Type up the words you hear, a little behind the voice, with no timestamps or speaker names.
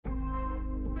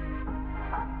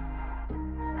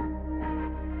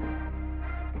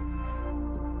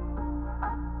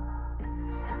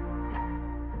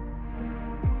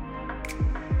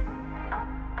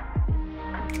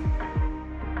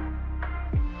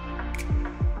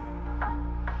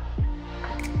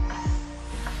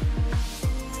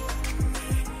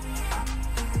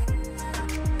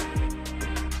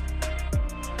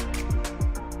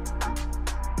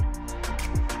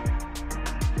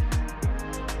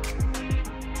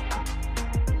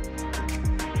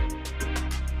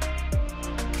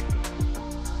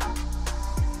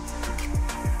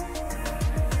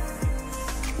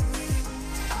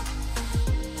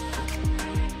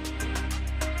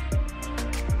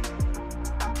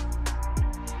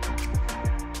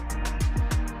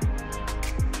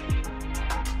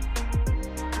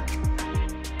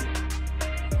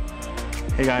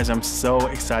Hey guys, I'm so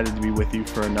excited to be with you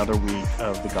for another week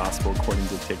of the Gospel According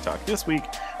to TikTok. This week,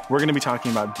 we're going to be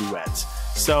talking about duets.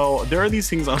 So there are these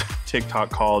things on TikTok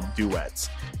called duets.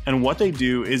 And what they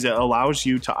do is it allows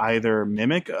you to either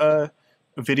mimic a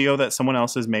video that someone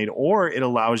else has made, or it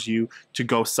allows you to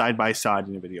go side by side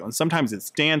in a video. And sometimes it's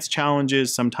dance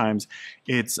challenges, sometimes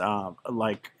it's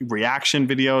like reaction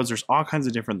videos. There's all kinds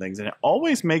of different things. And it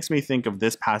always makes me think of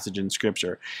this passage in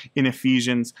scripture in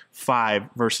Ephesians 5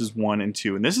 verses 1 and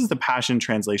 2. And this is the Passion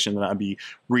Translation that I'll be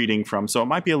reading from. So it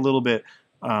might be a little bit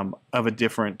of a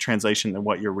different translation than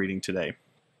what you're reading today.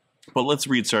 But let's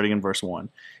read starting in verse 1.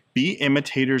 Be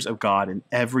imitators of God in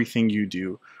everything you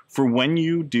do, for when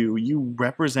you do, you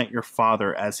represent your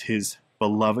Father as his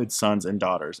beloved sons and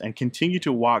daughters, and continue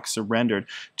to walk surrendered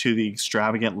to the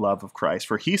extravagant love of Christ,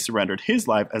 for he surrendered his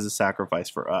life as a sacrifice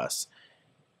for us.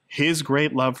 His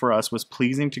great love for us was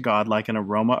pleasing to God like an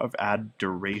aroma of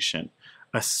adoration,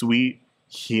 a sweet,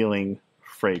 healing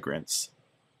fragrance.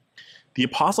 The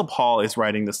Apostle Paul is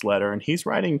writing this letter, and he's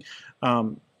writing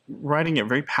it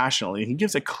very passionately. He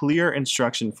gives a clear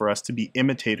instruction for us to be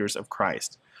imitators of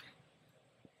Christ.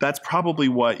 That's probably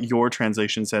what your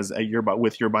translation says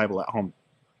with your Bible at home,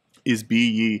 is be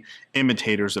ye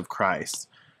imitators of Christ.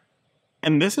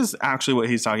 And this is actually what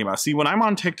he's talking about. See, when I'm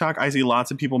on TikTok, I see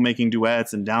lots of people making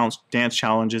duets and dance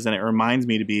challenges, and it reminds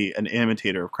me to be an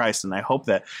imitator of Christ. And I hope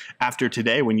that after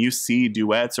today, when you see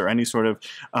duets or any sort of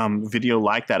video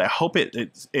like that, I hope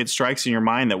it strikes in your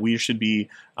mind that we should be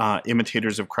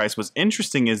imitators of Christ. What's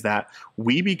interesting is that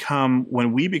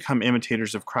when we become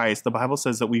imitators of Christ, the Bible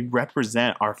says that we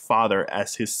represent our Father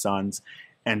as his sons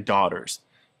and daughters.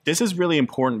 This is really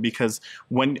important because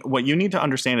what you need to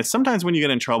understand is sometimes when you get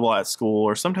in trouble at school,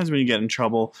 or sometimes when you get in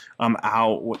trouble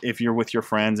out if you're with your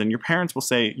friends, and your parents will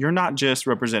say, you're not just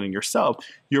representing yourself,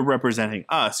 you're representing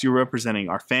us, you're representing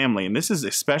our family. And this is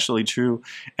especially true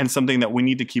and something that we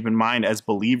need to keep in mind as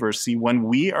believers. See, when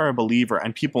we are a believer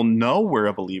and people know we're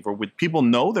a believer, when people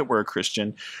know that we're a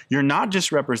Christian, you're not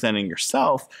just representing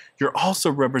yourself, you're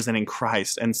also representing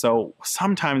Christ. And so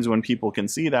sometimes when people can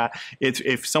see that,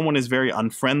 if someone is very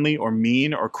unfriendly or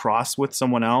mean or cross with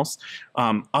someone else,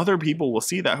 other people will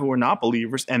see that who are not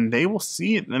believers, and they will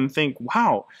see it and think,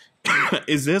 wow,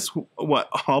 is this what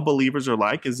all believers are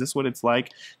like? Is this what it's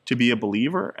like to be a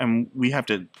believer? And we have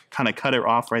to kind of cut it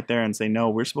off right there and say, no,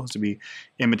 we're supposed to be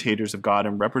imitators of God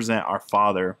and represent our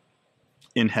Father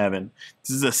in heaven.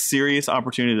 This is a serious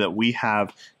opportunity that we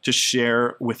have to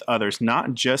share with others,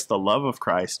 not just the love of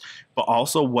Christ, but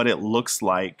also what it looks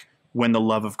like when the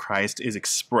love of Christ is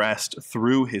expressed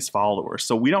through his followers.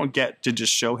 So we don't get to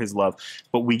just show his love,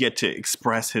 but we get to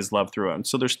express his love through him.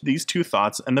 So there's these two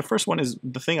thoughts. And the first one is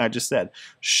the thing I just said,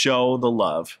 show the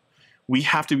love. We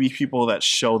have to be people that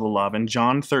show the love. In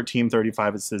John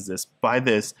 13:35, it says this, by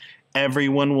this,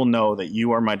 everyone will know that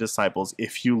you are my disciples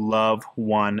if you love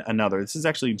one another. This is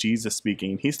actually Jesus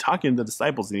speaking. He's talking to the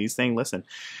disciples and he's saying, listen,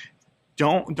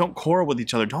 don't quarrel with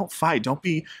each other. Don't fight. Don't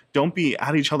be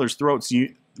at each other's throats.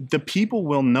 The people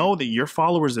will know that you're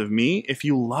followers of me if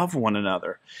you love one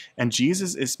another. And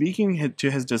Jesus is speaking to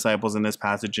his disciples in this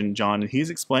passage in John, and he's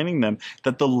explaining them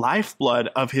that the lifeblood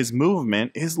of his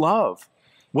movement is love.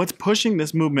 What's pushing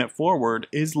this movement forward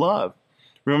is love.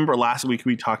 Remember last week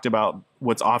we talked about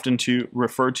what's often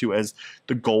referred to as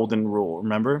the golden rule,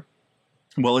 remember?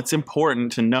 Well, it's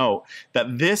important to know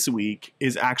that this week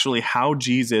is actually how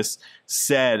Jesus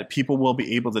said people will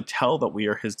be able to tell that we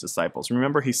are his disciples.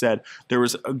 Remember, he said there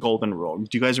was a golden rule.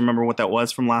 Do you guys remember what that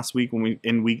was from last week when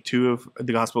in week 2 of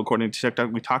the Gospel According to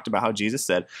TikTok, we talked about how Jesus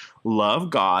said, love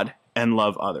God and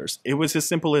love others. It was as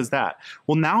simple as that.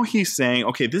 Well, now he's saying,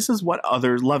 okay, this is what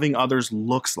loving others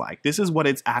looks like. This is what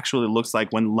it actually looks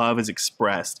like when love is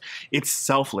expressed. It's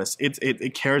selfless.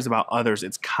 It cares about others.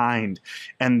 It's kind.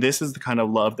 And this is the kind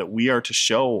of love that we are to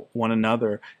show one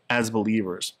another as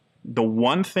believers. The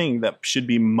one thing that should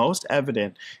be most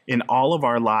evident in all of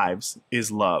our lives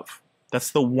is love.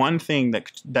 That's the one thing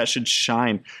that should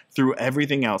shine through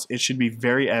everything else. It should be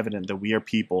very evident that we are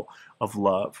people of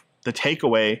love. The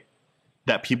takeaway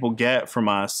that people get from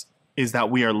us is that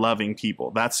we are loving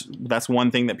people. That's one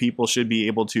thing that people should be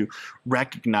able to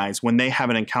recognize when they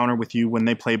have an encounter with you, when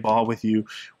they play ball with you,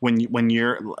 when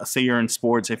you're, say you're in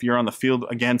sports, if you're on the field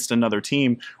against another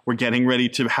team, we're getting ready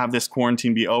to have this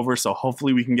quarantine be over, so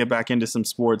hopefully we can get back into some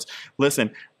sports.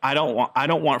 Listen, I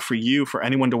don't want for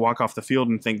anyone to walk off the field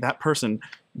and think that person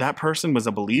was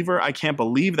a believer. I can't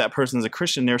believe that person's a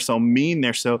Christian. They're so mean.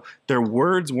 Their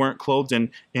words weren't clothed in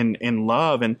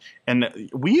love. And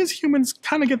we as humans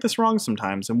kind of get this wrong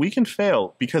sometimes, and we can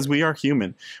fail because we are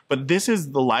human. But this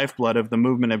is the lifeblood of the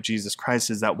movement of Jesus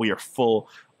Christ, is that we are full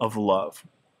of love.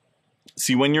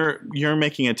 See, when you're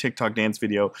making a TikTok dance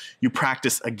video, you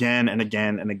practice again and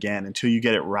again and again until you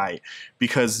get it right,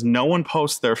 because no one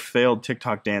posts their failed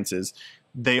TikTok dances.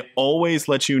 They always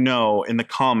let you know in the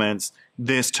comments,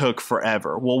 this took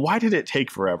forever. Well, why did it take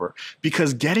forever?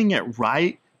 Because getting it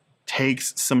right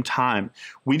takes some time.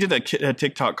 We did a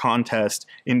TikTok contest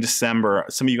in December.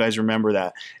 Some of you guys remember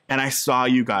that. And I saw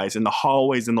you guys in the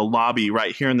hallways, in the lobby,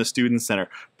 right here in the Student Center,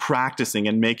 practicing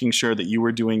and making sure that you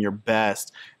were doing your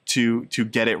best to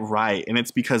get it right. And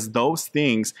it's because those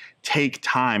things take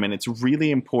time. And it's really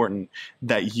important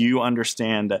that you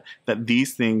understand that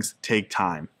these things take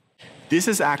time. This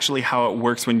is actually how it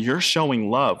works when you're showing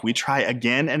love. We try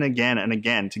again and again and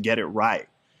again to get it right.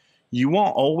 You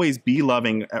won't always be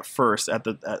loving at first,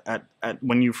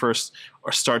 when you first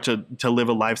start to live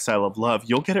a lifestyle of love.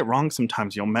 You'll get it wrong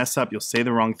sometimes. You'll mess up. You'll say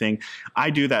the wrong thing.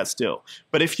 I do that still.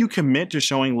 But if you commit to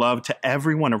showing love to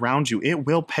everyone around you, it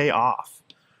will pay off.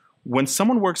 When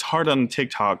someone works hard on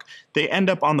TikTok, they end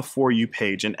up on the For You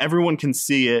page and everyone can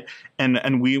see it.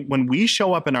 And when we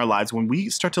show up in our lives, when we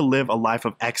start to live a life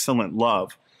of excellent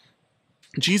love,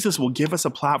 Jesus will give us a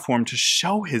platform to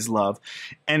show his love,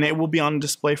 and it will be on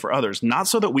display for others, not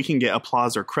so that we can get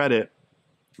applause or credit,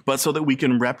 but so that we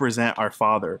can represent our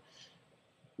Father.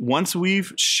 Once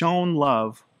we've shown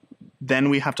love, then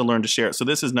we have to learn to share it. So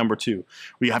this is number 2.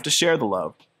 We have to share the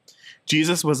love.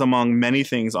 Jesus was among many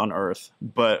things on earth,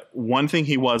 but one thing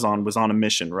he was on a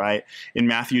mission, right? In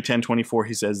Matthew 10:24,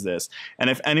 he says this, "And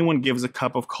if anyone gives a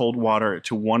cup of cold water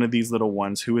to one of these little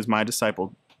ones who is my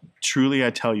disciple, truly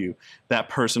I tell you, that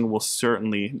person will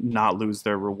certainly not lose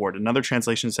their reward." Another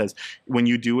translation says, "When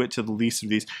you do it to the least of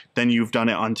these, then you've done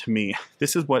it unto me."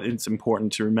 This is what it's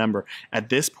important to remember at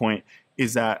this point,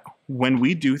 is that when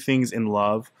we do things in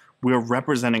love, we're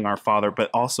representing our Father, but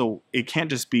also it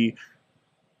can't just be,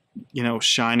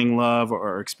 shining love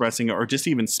or expressing it or just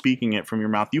even speaking it from your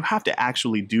mouth. You have to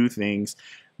actually do things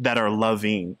that are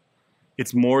loving.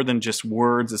 It's more than just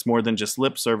words. It's more than just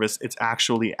lip service. It's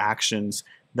actually actions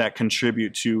that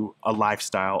contribute to a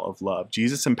lifestyle of love.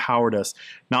 Jesus empowered us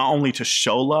not only to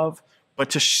show love, but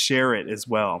to share it as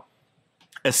well.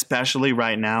 Especially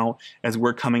right now, as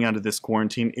we're coming out of this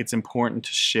quarantine, it's important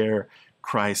to share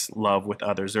Christ's love with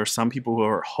others. There are some people who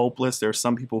are hopeless. There are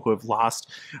some people who have lost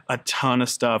a ton of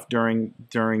stuff during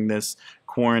this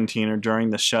quarantine or during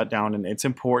the shutdown. And it's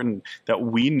important that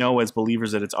we know as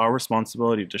believers that it's our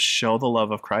responsibility to show the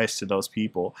love of Christ to those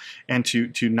people, and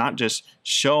to not just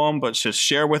show them, but to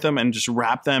share with them and just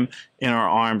wrap them in our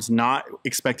arms, not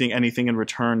expecting anything in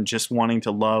return, just wanting to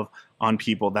love on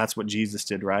people. That's what Jesus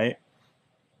did, right?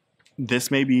 This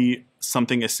may be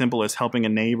something as simple as helping a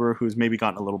neighbor who's maybe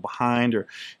gotten a little behind, or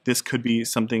this could be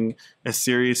something as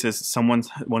serious as one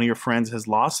of your friends has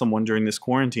lost someone during this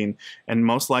quarantine, and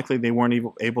most likely they weren't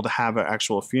able to have an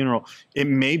actual funeral. It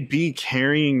may be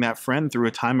carrying that friend through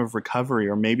a time of recovery,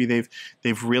 or maybe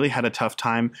they've really had a tough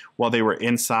time while they were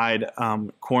inside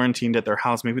quarantined at their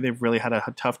house. Maybe they've really had a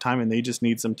tough time and they just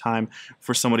need some time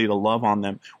for somebody to love on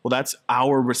them. Well, that's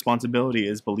our responsibility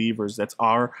as believers. That's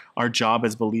our job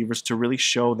as believers, to really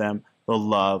show them the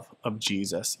love of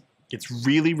Jesus. It's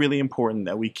really, really important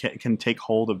that we can take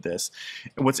hold of this.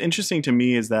 And what's interesting to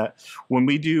me is that when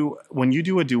you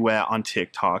do a duet on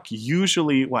TikTok,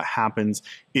 usually what happens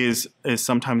is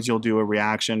sometimes you'll do a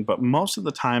reaction, but most of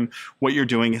the time what you're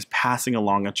doing is passing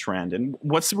along a trend. And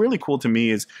what's really cool to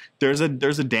me is there's a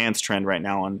dance trend right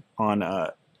now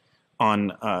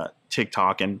on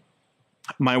TikTok, and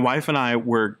my wife and I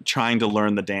were trying to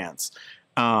learn the dance.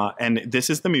 And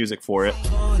this is the music for it.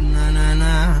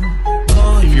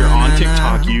 If you're on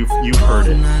TikTok, you've heard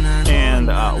it.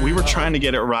 And we were trying to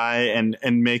get it right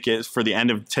and make it for the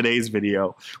end of today's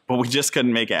video, but we just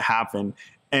couldn't make it happen.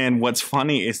 And what's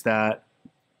funny is that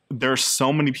there's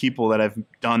so many people that have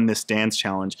done this dance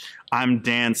challenge. I'm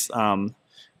dance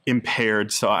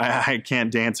impaired, so I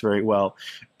can't dance very well.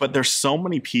 But there's so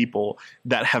many people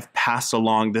that have passed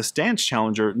along this dance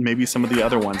challenge, or maybe some of the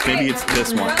other ones. Maybe it's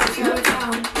this one.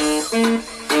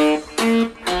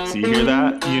 So you hear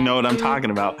that? You know what I'm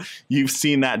talking about. You've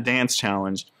seen that dance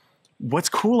challenge. What's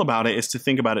cool about it is to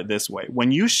think about it this way.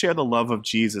 When you share the love of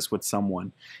Jesus with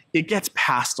someone, it gets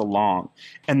passed along,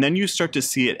 and then you start to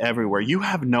see it everywhere. You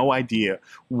have no idea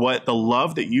what the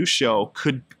love that you show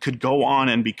could go on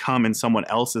and become in someone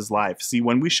else's life. See,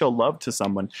 when we show love to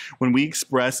someone, when we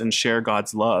express and share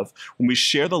God's love, when we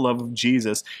share the love of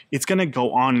Jesus, it's going to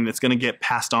go on and it's going to get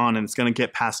passed on and it's going to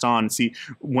get passed on. See,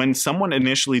 when someone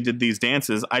initially did these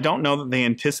dances, I don't know that they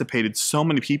anticipated so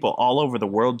many people all over the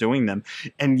world doing them,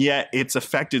 and yet it's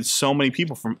affected so many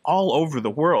people from all over the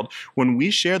world. When we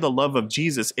share the love of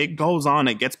Jesus, it goes on,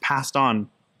 it gets passed on.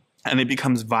 and it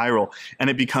becomes viral, and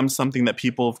it becomes something that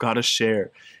people have got to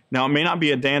share. Now, it may not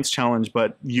be a dance challenge,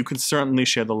 but you can certainly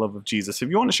share the love of Jesus. If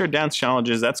you want to share dance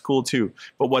challenges, that's cool too.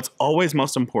 But what's always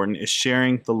most important is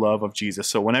sharing the love of Jesus.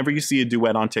 So whenever you see a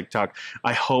duet on TikTok,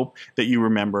 I hope that you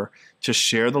remember to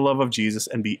share the love of Jesus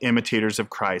and be imitators of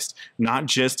Christ, not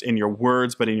just in your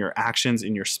words, but in your actions,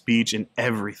 in your speech, in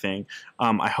everything.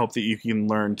 I hope that you can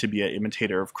learn to be an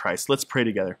imitator of Christ. Let's pray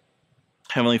together.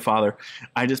 Heavenly Father,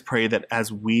 I just pray that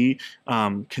as we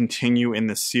continue in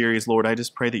this series, Lord, I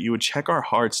just pray that you would check our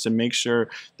hearts to make sure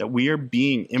that we are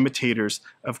being imitators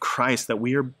of Christ, that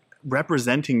we are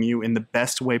representing you in the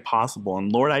best way possible.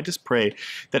 And Lord, I just pray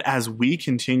that as we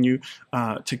continue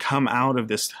to come out of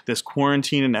this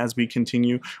quarantine, and as we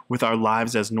continue with our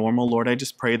lives as normal, Lord, I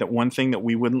just pray that one thing that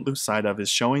we wouldn't lose sight of is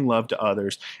showing love to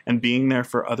others and being there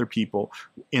for other people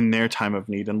in their time of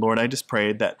need. And Lord, I just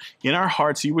pray that in our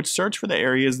hearts you would search for the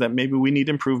areas that maybe we need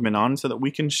improvement on, so that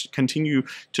we can continue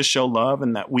to show love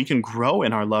and that we can grow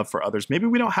in our love for others. Maybe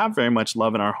we don't have very much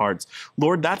love in our hearts.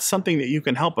 Lord, that's something that you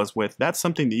can help us with. That's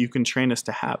something that you can train us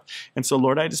to have. And so,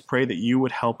 Lord, I just pray that you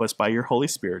would help us by your Holy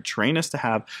Spirit, train us to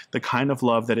have the kind of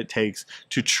love that it takes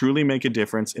to truly make a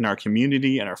difference in our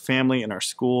community, in our family, in our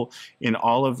school, in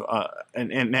all of,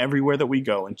 and everywhere that we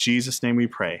go. In Jesus' name we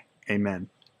pray. Amen.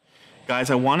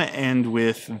 Guys, I want to end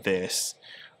with this.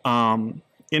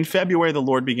 In February, the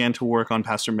Lord began to work on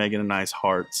Pastor Megan and I's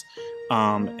hearts,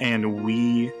 and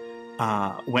we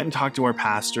went and talked to our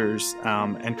pastors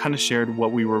and kind of shared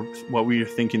what we were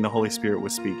thinking the Holy Spirit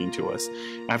was speaking to us.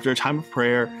 After a time of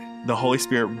prayer, the Holy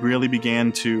Spirit really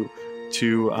began to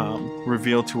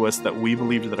reveal to us that we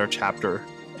believed that our chapter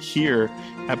here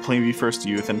at Plainview First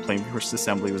Youth and Plainview First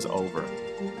Assembly was over.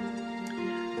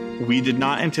 We did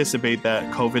not anticipate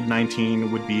that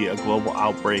COVID-19 would be a global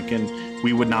outbreak and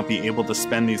we would not be able to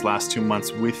spend these last 2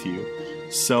 months with you.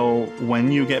 So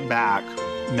when you get back,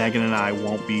 Megan and I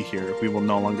won't be here. We will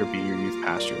no longer be your youth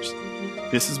pastors.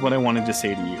 This is what I wanted to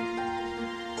say to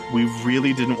you. We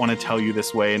really didn't want to tell you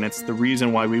this way, and it's the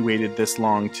reason why we waited this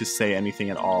long to say anything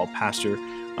at all. Pastor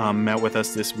met with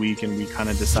us this week, and we kind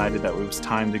of decided that it was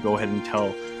time to go ahead and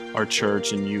tell our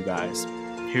church and you guys.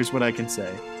 Here's what I can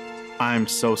say. I'm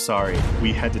so sorry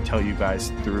we had to tell you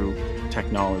guys through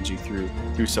technology, through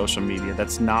social media.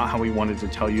 That's not how we wanted to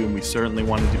tell you, and we certainly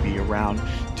wanted to be around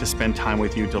to spend time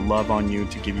with you, to love on you,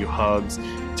 to give you hugs,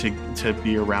 to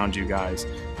be around you guys,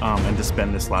 and to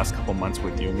spend this last couple months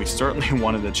with you. And we certainly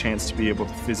wanted a chance to be able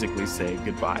to physically say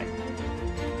goodbye.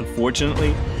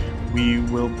 Unfortunately, we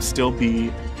will still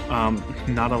be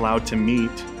not allowed to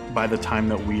meet by the time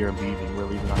that we are leaving. We're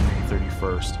leaving on May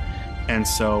 31st. And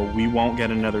so we won't get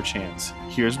another chance.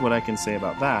 Here's what I can say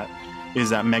about that,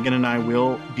 is that Megan and I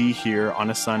will be here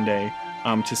on a Sunday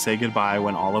to say goodbye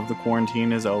when all of the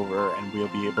quarantine is over, and we'll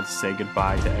be able to say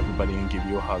goodbye to everybody and give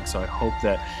you a hug. So I hope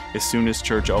that as soon as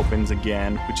church opens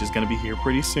again, which is going to be here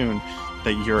pretty soon,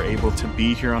 that you're able to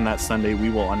be here on that Sunday. We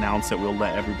will announce it. We'll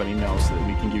let everybody know so that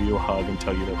we can give you a hug and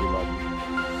tell you that we love you.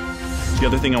 The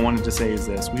other thing I wanted to say is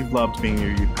this. We've loved being your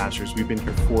youth pastors. We've been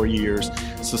here 4 years,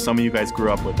 so some of you guys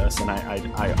grew up with us, and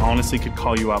I honestly could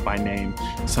call you out by name,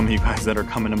 some of you guys that are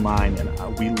coming to mind,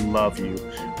 and we love you.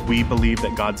 We believe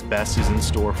that God's best is in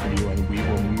store for you, and we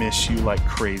will miss you like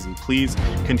crazy. Please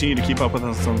continue to keep up with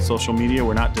us on social media.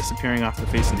 We're not disappearing off the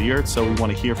face of the earth, so we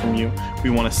want to hear from you.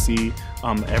 We want to see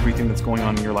everything that's going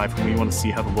on in your life, and we want to see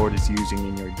how the Lord is using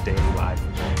in your daily life.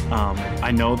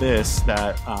 I know this,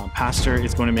 that Pastor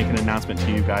is going to make an announcement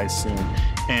to you guys soon,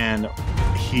 and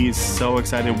he's so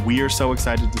excited. We are so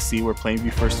excited to see where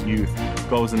Plainview First Youth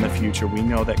goes in the future. We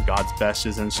know that God's best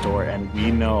is in store, and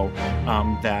we know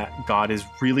that God is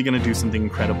really going to do something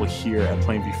incredible here at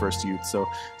Plainview First Youth.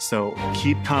 So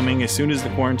keep coming. As soon as the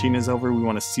quarantine is over, we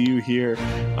want to see you here.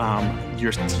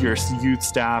 Your youth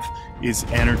staff is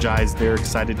energized. They're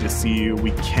excited to see you.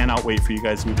 We cannot wait for you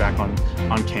guys to be back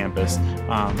on campus.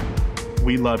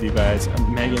 We love you guys.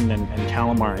 Megan and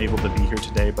Callum aren't able to be here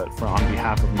today, but on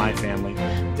behalf of my family,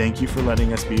 thank you for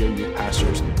letting us be your youth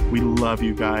pastors. We love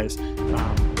you guys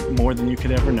more than you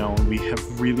could ever know. We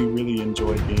have really, really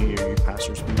enjoyed being your youth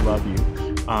pastors. We love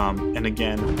you. And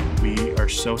again, we are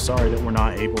so sorry that we're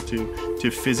not able to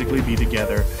physically be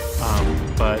together,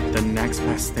 but the next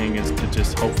best thing is to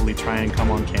just hopefully try and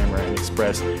come on camera and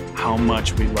express how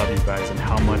much we love you guys and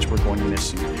how much we're going to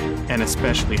miss you, and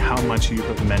especially how much you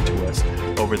have meant to us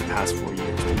over the past 4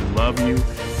 years. We love you,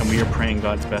 and we are praying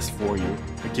God's best for you.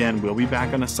 Again, we'll be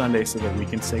back on a Sunday so that we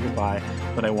can say goodbye,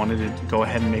 but I wanted to go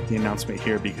ahead and make the announcement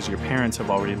here because your parents have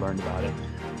already learned about it.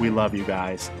 We love you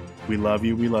guys. We love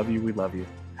you, we love you, we love you.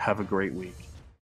 Have a great week.